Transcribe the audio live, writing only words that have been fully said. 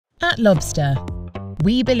At Lobster,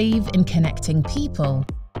 we believe in connecting people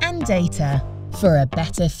and data for a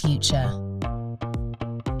better future.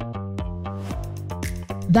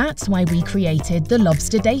 That's why we created the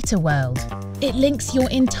Lobster Data World. It links your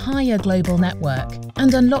entire global network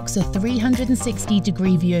and unlocks a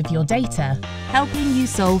 360-degree view of your data, helping you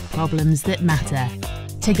solve problems that matter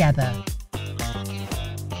together.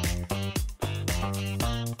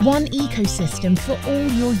 One ecosystem for all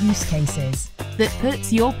your use cases that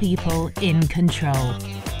puts your people in control,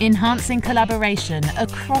 enhancing collaboration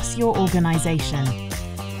across your organization.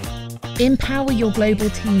 Empower your global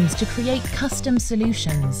teams to create custom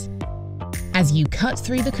solutions as you cut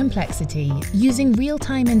through the complexity using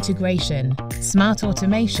real-time integration, smart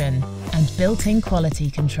automation, and built-in quality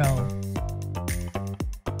control.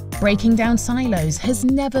 Breaking down silos has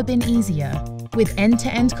never been easier, with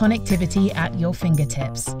end-to-end connectivity at your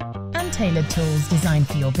fingertips and tailored tools designed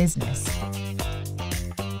for your business.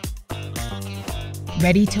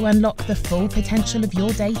 Ready to unlock the full potential of your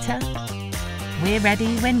data? We're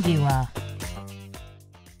ready when you are.